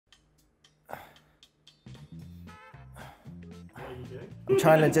are you doing? I'm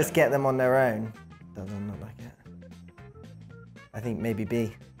trying to just get them on their own. Doesn't look like it. I think maybe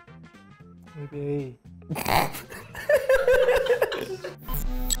B. Maybe A.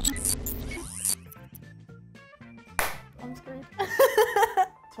 I'm screwed.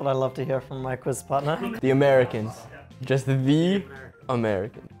 That's what I love to hear from my quiz partner. The Americans. Just the You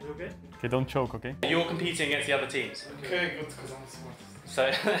American. all good? Okay, don't choke, okay? You're competing against the other teams. Okay, good, because I'm smart.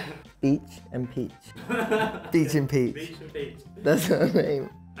 So, Beach and peach. Beach and peach. Beach and Peach. That's her name.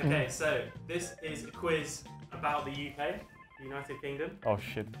 Okay, so this is a quiz about the UK, the United Kingdom. Oh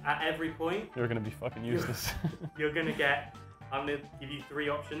shit. At every point, You're gonna be fucking useless. you're gonna get, I'm gonna give you 3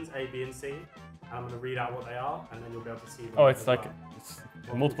 options, A, B, and C. And I'm gonna read out what they are, and then you'll be able to see them. Oh, it's like it's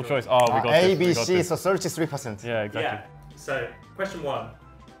multiple choice. Oh, we got A, this. B, we got C, this. so 33%. Yeah, exactly. Yeah. So, question 1.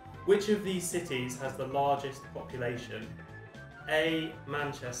 Which of these cities has the largest population? A,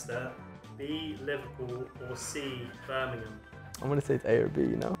 Manchester, B, Liverpool, or C, Birmingham? I'm gonna say it's A or B,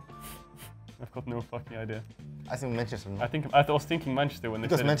 you know? I've got no fucking idea. I think Manchester. No? I was thinking Manchester when they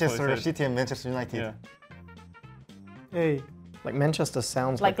Because said Manchester it. City and Manchester United. Yeah. A. Like Manchester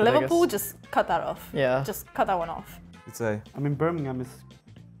sounds Like the Liverpool, biggest. just cut that off. Yeah. Just cut that one off. It's A. I mean, Birmingham is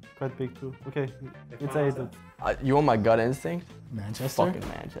quite big too. Okay, it's A. Then. You want my gut instinct? Manchester? Fucking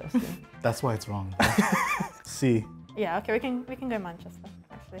Manchester. That's why it's wrong. C. Yeah, okay, we can go Manchester,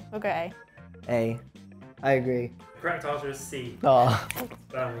 actually. We'll go A. A. I agree. Correct answer is C, Oh.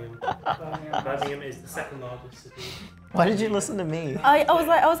 Birmingham. Birmingham is the 2nd largest city. Why did you listen to me? I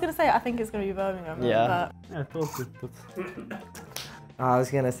was gonna say I think it's gonna be Birmingham. Yeah. But Yeah, I told you. I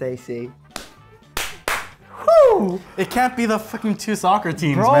was gonna say C. Woo! It can't be the fucking 2 soccer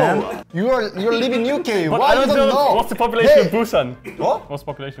teams, man. You're living UK. But Why I you don't know? What's the population of Hey! Busan? What? What's the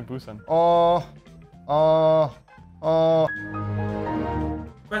population of Busan?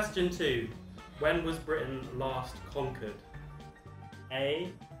 Question 2. When was Britain last conquered?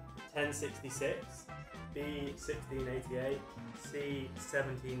 A, 1066, B, 1688, C,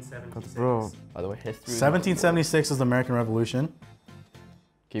 1776. But bro, By the way, history. 1776 is the American Revolution.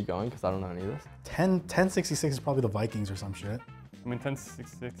 Keep going, because I don't know any of this. 1066 is probably the Vikings or some shit. I mean,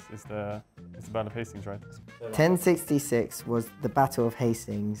 1066 is the Battle of Hastings, right? 1066 was the Battle of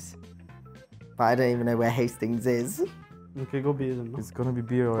Hastings. But I don't even know where Hastings is. Okay, go B then. it's gonna be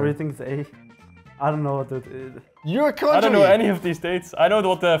B Or or you think it's A? I don't know what it is. Your country. I don't know any of these dates. I know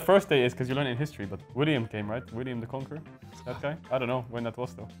what the first day is because you learn it in history, but William came, right? William the Conqueror? That guy? I don't know when that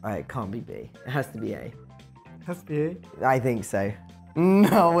was though. Alright, it can't be B. It has to be A. Has to be A? I think so.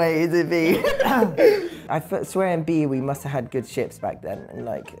 No way, is it B? I swear in B we must have had good ships back then and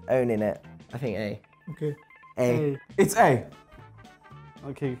like owning it. I think A. Okay. A. It's A.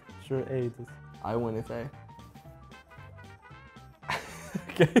 Okay, sure, A it is. I win it's A.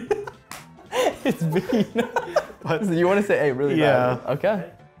 Okay. It's B. But you want to say A really Yeah. bad?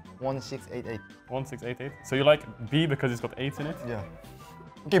 Okay. 1688. 1688. So you like B because it's got 8s in it? Yeah.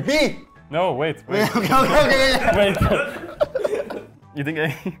 Okay, B. No, wait. okay. Wait. You think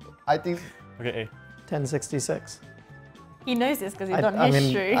A? I think. Okay, A. 1066. he knows this because he's done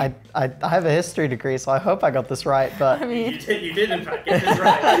history. I have a history degree, so I hope I got this right, but... I mean, You did in fact get this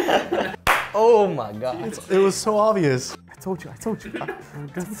right. Oh my god. It was so obvious. I told you.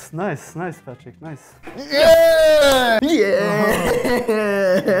 That's nice, Patrick, nice. Yeah.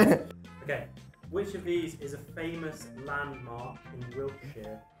 Yeah! Okay, which of these is a famous landmark in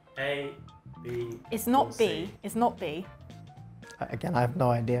Wiltshire? A, B, it's or not C? B. It's not B. Again, I have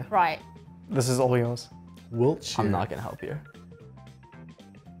no idea. Right. This is all yours. Wiltshire. I'm not gonna help here.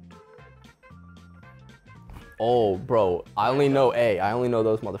 Oh, bro. I only know A. I only know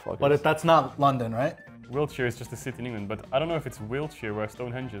those motherfuckers. But that's not London, right? Wiltshire is just a city in England, but I don't know if it's Wiltshire where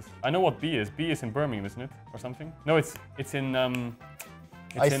Stonehenge is. I know what B is. B is in Birmingham, isn't it? Or something? No, it's in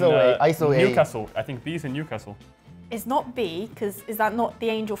I saw A. Newcastle. I think B is in Newcastle. It's not B because is that not the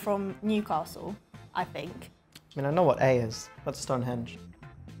angel from Newcastle? I think. I mean, I know what A is. That's Stonehenge.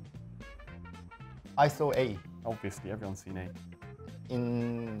 I saw A Obviously, everyone's seen A.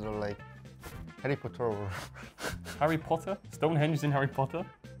 in the like Harry Potter. Or Harry Potter? Stonehenge is in Harry Potter?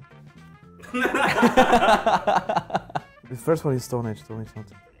 The first one is Stonehenge not.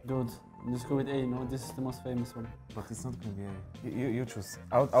 Dude, let's go with A. No, this is the most famous one. But it's not gonna be A. You choose.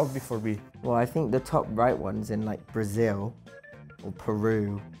 I'll be for B. Well, I think the top right one's in like Brazil or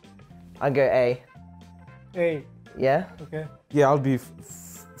Peru. I'd go A. A. Yeah? Okay. Yeah, I'll be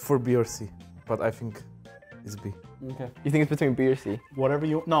for B or C. But I think it's B. Okay. You think it's between B or C? Whatever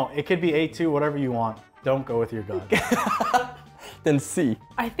you... No, it could be A2, whatever you want. Don't go with your gut. Then C.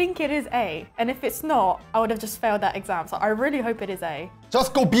 I think it is A, and if it's not, I would have just failed that exam. So I really hope it is A.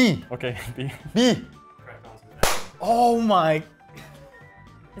 just go B. Okay, B. B. Correct answer is A. Oh my...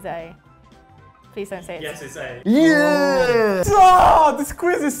 Is it A? Please don't say it's Yes, it's A. Yeah! Oh, this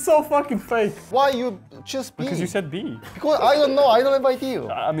quiz is so fucking fake. Why you choose B? Because you said B. Because I don't know. I don't have idea.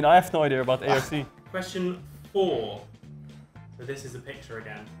 I mean, I have no idea about A or C. Question 4. So this is a picture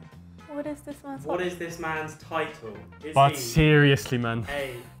again. What is this man's What is this man's title? Is But he seriously, man.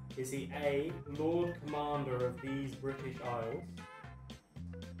 A? Is he A, Lord Commander of these British Isles?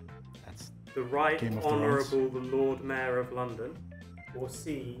 That's The Right Game of Thrones. Honourable the Lord Mayor of London? Or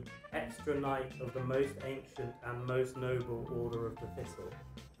C, Extra Knight of the most ancient and most noble Order of the Thistle?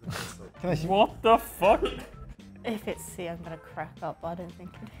 The Thistle. What the fuck? If it's C, I'm gonna crack up, but I don't think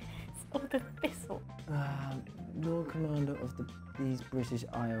it is. Oh, the thistle. Lord Commander of these British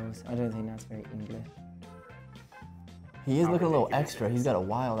Isles. I don't think that's very English. He is How looking a little ridiculous extra. it He's is. got a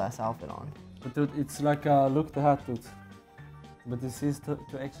wild ass outfit on. But dude, it's like look the hat, dude. But this is too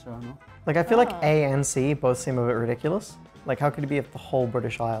extra, no? Like, I feel like Oh. A and C both seem a bit ridiculous. Like, how could it be of the whole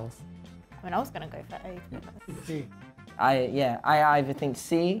British Isles? I mean, I was gonna go for A. To be honest. C. I either think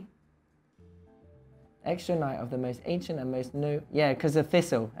C, Extra Knight of the most ancient and most new. Yeah, because of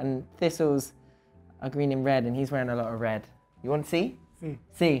thistle, and thistles are green and red, and he's wearing a lot of red. You want C? C.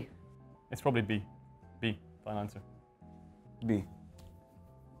 C. It's probably B. B. Final answer. B.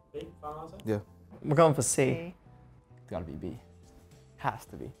 B, final answer? Yeah. We're going for C. C. It's gotta be B. Has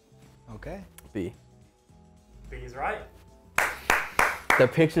to be. okay. B. B is right. The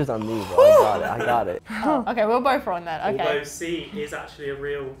picture's on me, bro. I got it. I got it. Oh, okay, we're both wrong then. Okay. Although C is actually a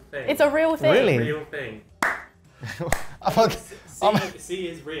real thing. It's a real thing. Really? A real thing. C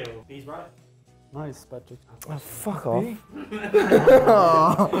is real. B's right. Nice, Patrick. Oh, fuck off.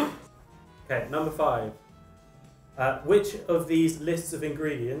 Okay, number 5. Which of these lists of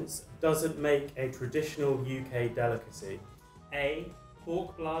ingredients doesn't make a traditional UK delicacy? A,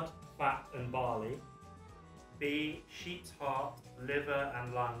 pork blood, fat and barley. B, sheep's heart, liver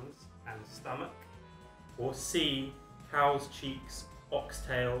and lungs and stomach. Or C, cow's cheeks,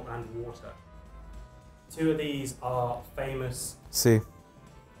 oxtail and water. 2 of these are famous. C.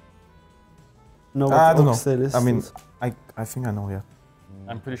 No, I don't oxtail know. is- I mean, I think I know, yeah.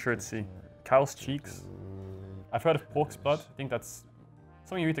 I'm pretty sure it's C. Cow's cheeks. I've heard of pork's blood. I think that's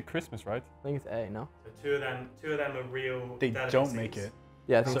something you eat at Christmas, right? I think it's A, no? So two of them are real They delicacies. don't make it.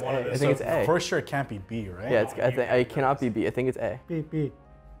 Yeah, I think So it's one of A. the- I think it's so A. For sure, it can't be B, right? Yeah, it cannot be B. I think it's A. B, B.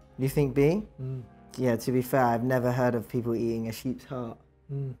 You think B? Yeah, to be fair, I've never heard of people eating a sheep's heart.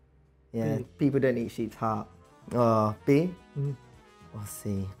 Yeah, B. people don't eat sheep's heart. Oh, B? Mm. Or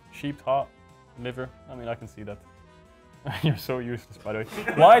C? Sheep's heart, liver. I mean, I can see that. You're so useless, by the way.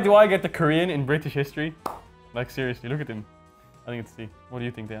 Why do I get the Korean in British history? Like, seriously, look at him. I think it's C. What do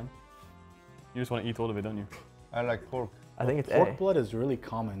you think, Dan? You just want to eat all of it, don't you? I like pork. I think it's Pork A. blood is really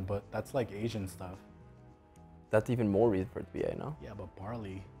common, but that's like Asian stuff. That's even more reason for it to be A, no? Yeah, but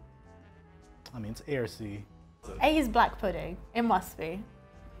barley. I mean, it's A or C. A is black pudding. It must be.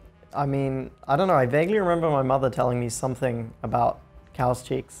 I mean, I don't know. I vaguely remember my mother telling me something about cow's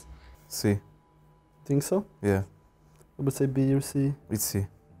cheeks. C. Think so? Yeah. I would say B or C. It's C.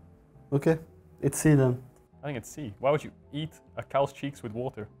 Okay, it's C then. I think it's C. Why would you eat a cow's cheeks with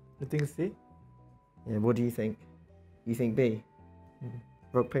water? You think it's C? Yeah, what do you think? You think B?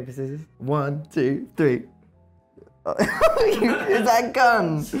 Rock, paper, scissors? 1, 2, 3. Is that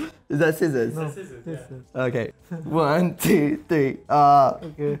guns? Is that scissors? So scissors, yeah. Okay. 1, 2, 3.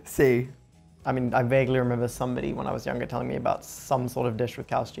 Okay. C. I mean, I vaguely remember somebody when I was younger telling me about some sort of dish with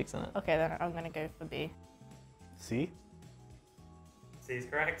cow's cheeks in it. Okay, then I'm gonna go for B. C? C is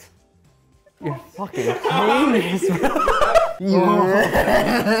correct. You're fucking genius, bro.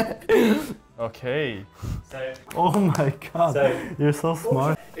 Okay. So, Oh my god, So- you're so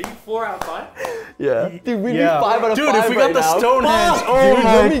smart. are you 4 out of 5? Yeah. Dude, we need Yeah. 5 out of Dude, 5 if we right got the now. Stonehenge, Fuck, oh dude,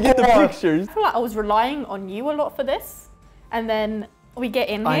 my let me get the God. pictures. I feel like I was relying on you a lot for this, and then we get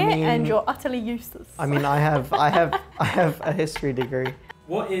in I here and mean- you're utterly useless. I mean, I have a history degree.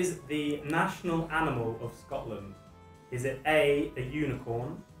 What is the national animal of Scotland? Is it A, a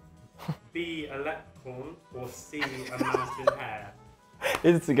unicorn, B, a leprechaun, or C, a mountain hare?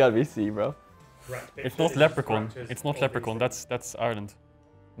 It's gotta be C, bro. Correct. It's not leprechaun. It's not leprechaun. That's Ireland.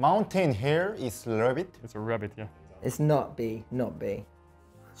 Mountain hare is rabbit. It's a rabbit, yeah. It's not B, not B.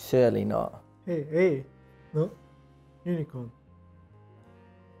 Surely not. Hey, hey, no? Unicorn.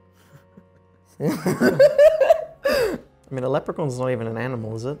 I mean, a leprechaun's not even an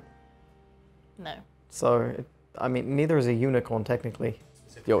animal, is it? No. So, I mean, neither is a unicorn technically.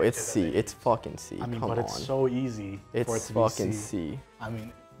 Yo, it's C. It's fucking C. I mean, Come but on. it's so easy for it It's to be fucking C. C. I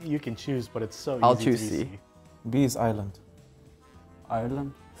mean, you can choose, but it's so easy I'll to choose be C. B is Ireland.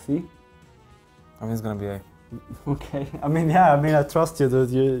 Ireland. C? I mean, it's gonna be A. Okay. I mean, yeah. I mean, I trust you,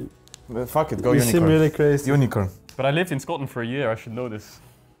 dude. Fuck it, go You unicorn. seem really crazy. Unicorn. But I lived in Scotland for a year, I should know this.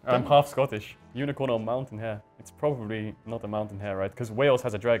 I'm half Scottish. Unicorn or mountain hare? It's probably not a mountain hare, right? Because Wales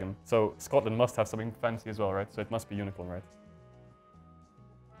has a dragon, so Scotland must have something fancy as well, right? So it must be unicorn, right?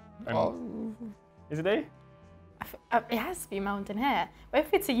 Is it A? It has to be mountain hare. But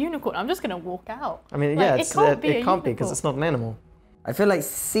if it's a unicorn, I'm just gonna walk out. I mean, Like, yeah, it can't be because it's not an animal. I feel like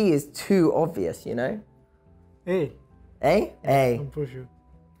C is too obvious, you know? Hey. A? A. Don't push you.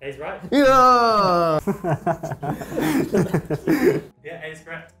 A's right. Yeah! Yeah, A's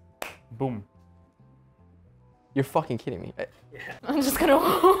correct. Boom. You're fucking kidding me. I'm just gonna.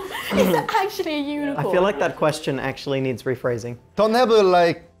 Is it actually a unicorn? I feel like that question actually needs rephrasing. Don't have a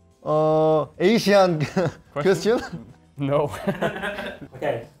like Asian question. No.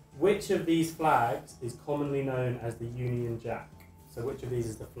 Okay, which of these flags is commonly known as the Union Jack? So which of these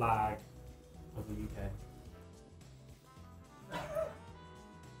is the flag of the UK?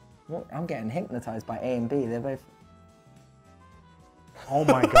 What? I'm getting hypnotized by A and B. They're both. Oh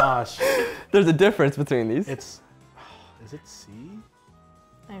my gosh. There's a difference between these. It's. Is it C?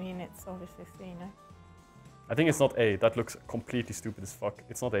 I mean, it's obviously C, no? I think it's not A. That looks completely stupid as fuck.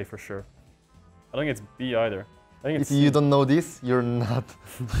 It's not A for sure. I don't think it's B either. I think If it's C. you don't know this, you're not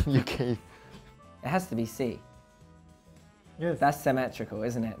UK. It has to be C. Yes. That's symmetrical,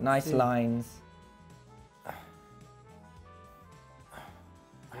 isn't it? Nice C. lines.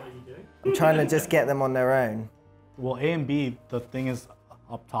 What are you doing? I'm trying to just get them on their own. Well, A and B, the thing is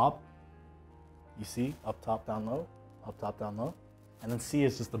up top. You see? Up top, down low. Up top, down low. And then C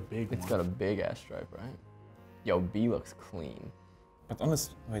is just a big It's one. got a big ass stripe, right? Yo, B looks clean. But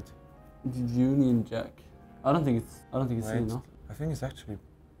honest, wait. Union Jack. I don't think it's C, Wait. no? I think it's actually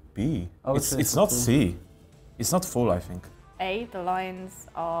B. I would It's, say it's so not too. C. It's not full, I think. A, the lines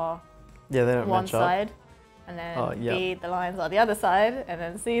are Yeah, they don't one match up. side, and then Oh, yeah. B, the lines are the other side, and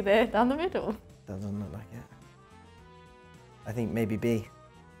then C, they're down the middle. Doesn't look like it. I think maybe B.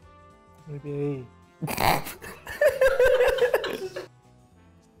 Maybe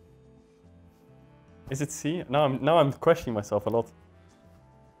Is it C? Now I'm questioning myself a lot.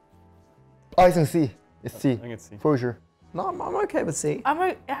 I think C. It's I C. think it's C. For sure. No, I'm okay with C.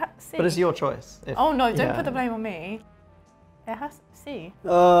 C. But it's your choice. Oh no, don't yeah. put the blame on me. It has C.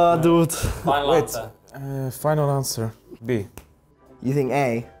 dude. Final Wait. answer. Final answer. B. You think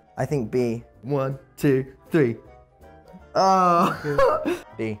A? I think B. 1, 2, 3. Oh.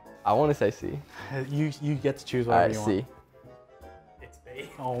 B. I want to say C. You get to choose whatever Alright, you C. It's B.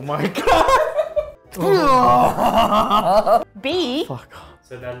 want. Oh my god. B? Fuck.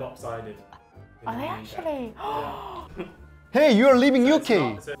 So they're lopsided. in Are the they Union Jack. actually? Hey, you're leaving So UK. it's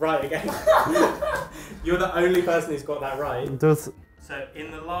not- so- right again. You're the only person who's got that right. Dude. So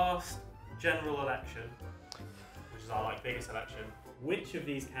in the last general election, which is our biggest election, which of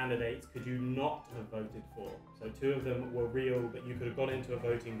these candidates could you not have voted for? So two of them were real, but you could have gone into a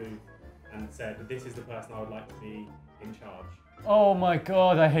voting booth and said, this is the person I would like to be in charge. Oh my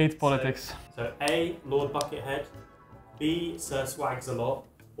god, I hate politics. So A, Lord Buckethead, B, Sir Swags-a-lot,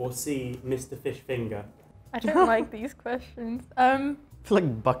 or C, Mr. Fishfinger. I don't like these questions. I feel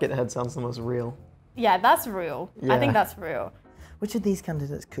like Buckethead sounds the most real. Yeah, that's real. I Yeah. think that's real. Which of these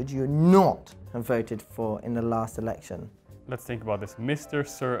candidates could you not have voted for in the last election? Let's think about this. Mr.,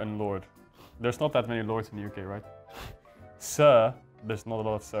 Sir, and Lord. There's not that many lords in the UK, right? Sir, there's not a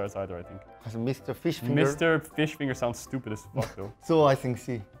lot of sirs either, I think. Mr. Fishfinger. Mr. Fishfinger sounds stupid as fuck, though. So I think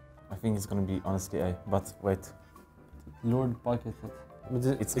C. I think it's gonna be honestly A. But wait. Lord Buckethead.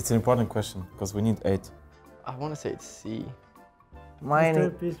 It's an important question because we need 8. I want to say it's C. Mine,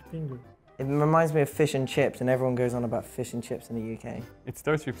 Finger. it reminds me of fish and chips, and everyone goes on about fish and chips in the UK. It's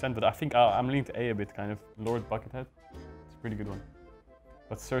 33%, but I think I'm leaning to A a bit, kind of. Lord Buckethead. It's a pretty good one.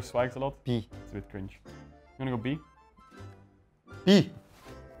 But Sir Swags-a-lot? B. It's a bit cringe. You wanna go B? B.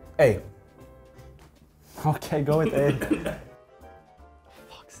 A. Okay, go with A.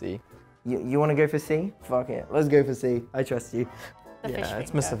 Fuck, C. You want to go for C? Fuck it. Let's go for C. I trust you. The Yeah, Fishfinger.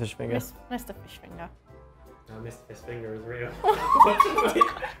 it's Mr. Fishfinger. Mr. Fishfinger. No, Mr. Fishfinger is real.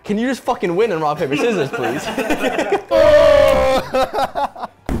 Can you just fucking win in rock, paper, scissors, please?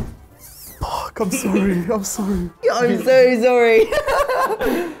 Fuck, I'm sorry. I'm sorry. I'm so sorry.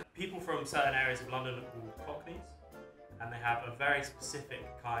 People from certain areas of London are called Cockneys, and they have a very specific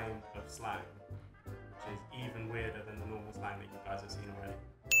kind of slang, which is even weirder than the normal slang that you guys have seen already.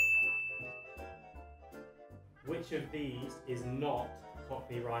 Which of these is not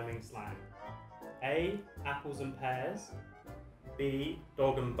Cockney rhyming slang? A, apples and pears, B,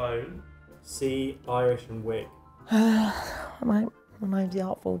 dog and bone, C, Irish and wig. My name's the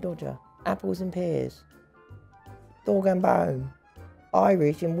Artful Dodger. Apples and pears. Dog and bone.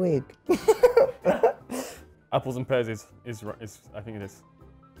 Irish and wig. Apples and pears is I think it is.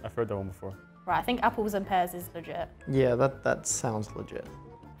 I've heard that one before. Right, I think apples and pears is legit. Yeah, that sounds legit.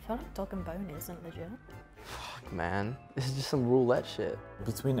 I feel like dog and bone isn't legit. Fuck, man. This is just some roulette shit.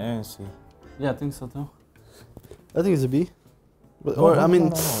 Between A and C. Yeah, I think so too. I think it's a B. But, No, or no, I mean,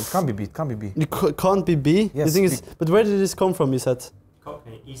 no, it can't be B. It can't be B. it can't be B. Yes, the thing is, but where did this come from? You said.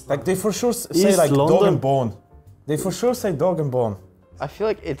 Cockney, East Like they London. for sure say East like dog London. and bone. They for sure say dog and bone. I feel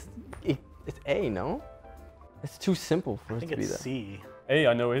like it's A, no? It's too simple for I it think to be it's that. C. A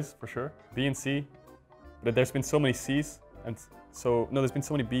I know is for sure. B and C, but there's been so many C's and so no, there's been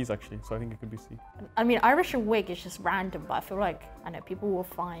so many B's actually. So I think it could be C. I mean, Irish and wig is just random, but I feel like, I know, people will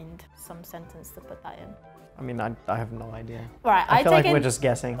find some sentence to put that in. I mean, I have no idea. Right, I feel like take we're in- just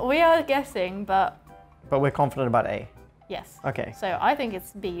guessing. We are guessing, but But we're confident about A. yes. Okay, So I think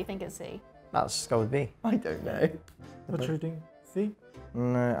it's B, you think it's C. let's just go with B. I don't know. What do you think? C.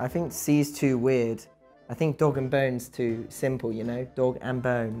 No, I think C's too weird. I think dog and bone's too simple, you know? Dog and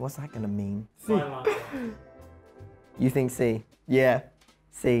bone. What's that gonna mean? Final answer. You think C? Yeah.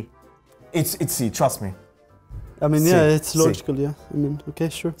 C. It's C. Trust me. I mean, C. yeah, it's C. logical. Yeah. I mean, okay,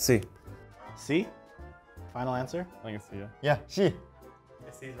 sure. C. C? Final answer? I think it's C, yeah. Yeah, C.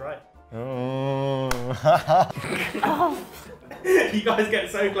 Yes, he's right. Oh. You guys get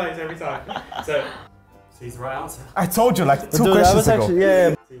so close every time. So, C's the right answer. I told you like two Dude, I questions was ago. actually,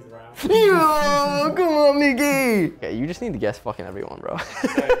 yeah. C's the right answer. Yo, come on, Mickey! Okay, you just need to guess fucking everyone, bro.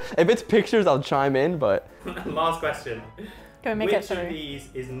 If it's pictures, I'll chime in, but Last question. Can we make it Which of through? these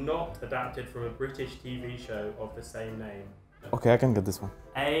is not adapted from a British TV show of the same name? Okay, I can get this one.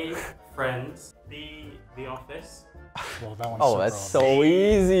 A. Friends. B. The Office. Well, that one's oh, super that's obvious. so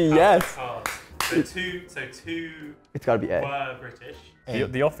easy. House Yes. of Cards. So two It's gotta be A. were British.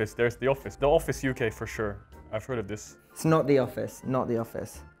 The Office. There's The Office. The Office UK for sure. I've heard of this. It's not The Office. Not The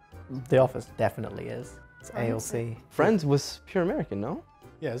Office. The Office definitely is. It's A or C. Friends was pure American, no?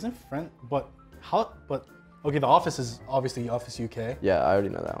 Yeah, isn't Friend? But how? But okay, The Office is obviously Office UK. Yeah, I already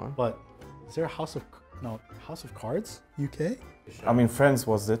know that one. But is there a House of Cards UK? I mean, Friends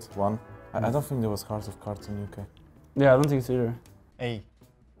was it one. I don't think there was House of Cards in UK. Yeah, I don't think it's either. A.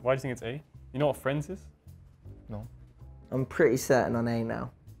 Why do you think it's A? You know what Friends is? No. I'm pretty certain on A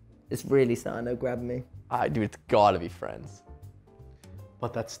now. It's really starting to grab me. Dude, it's gotta be Friends.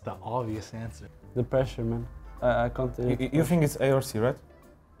 But that's the obvious answer. The pressure, man. I can't. You think it's A or C, right?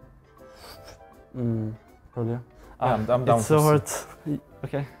 Probably. Yeah, I'm down It's so for hard. C.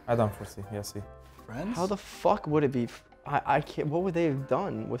 Okay. I'm down for C. Yeah, C. Friends? How the fuck would it be? I can't. What would they have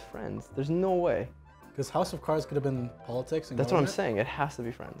done with Friends? There's no way. Because House of Cards could have been politics and That's what I'm government. saying. It has to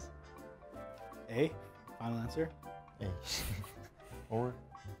be Friends. A. Final answer. A. Or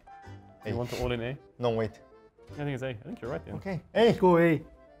A. you want to all in A? No, wait. I think it's A. I think you're right, yeah. Okay. A. Go A.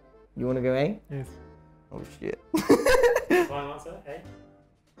 You want to go A? Yes. Oh shit. Final answer. A.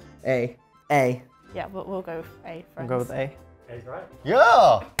 A. A. Yeah, we'll go with A. I'll Friends. go with A. A's right.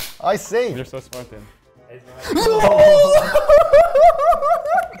 Yeah. I say. You're so smart then. A's right.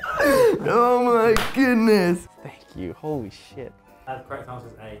 Oh my goodness. Thank you. Holy shit. The correct answer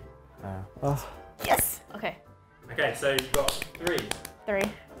is A. Yes! Okay, Okay, so you've got 3. 3.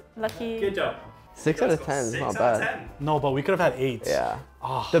 Lucky. Good job. 6 out of 10 is not 6 out of bad. 10. No, but we could have had 8. Yeah.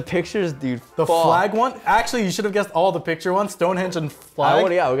 Ah. The pictures, dude. The fuck. flag one? Actually, you should have guessed all the picture ones, Stonehenge and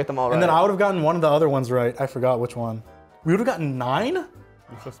flag. Yeah, we'll get them all right. And then I would have gotten one of the other ones right. I forgot which one. We would have gotten 9? You're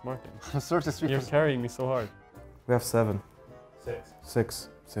so smart then. Search the You're carrying me so hard. We have 7. 6.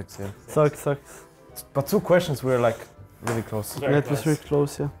 6, yeah. Sucks. But 2 questions we were like really close. Very Yeah, it was close. really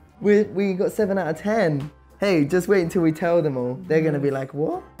close, yeah. We got 7 out of 10. Hey, just wait until we tell them all. They're gonna be like,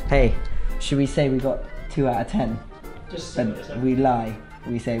 what? Hey, should we say we got 2 out of 10? But we lie.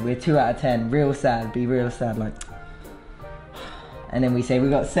 We say we're 2 out of 10. Real sad. Be real sad, like. And then we say we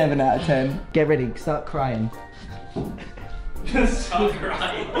got 7 out of 10. Get ready. Start crying. Stop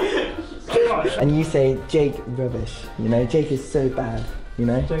crying. And you say Jake rubbish. You know, Jake is so bad. You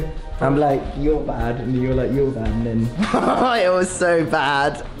know. I'm like, you're bad, and you're like, you're bad, and then it was so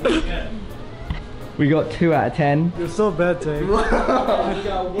bad. We got 2 out of 10. You're so bad, Jake.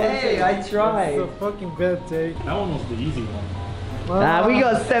 Hey, I tried. So fucking bad, Jake. That one was the easy one. Nah, we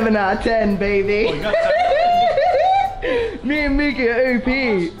got 7 out of 10, baby. Me and Mickey are OP.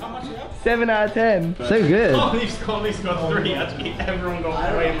 How much you have? 7 out of 10. So good. He's got 3. Actually, everyone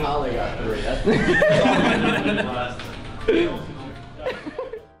got way more. got 3.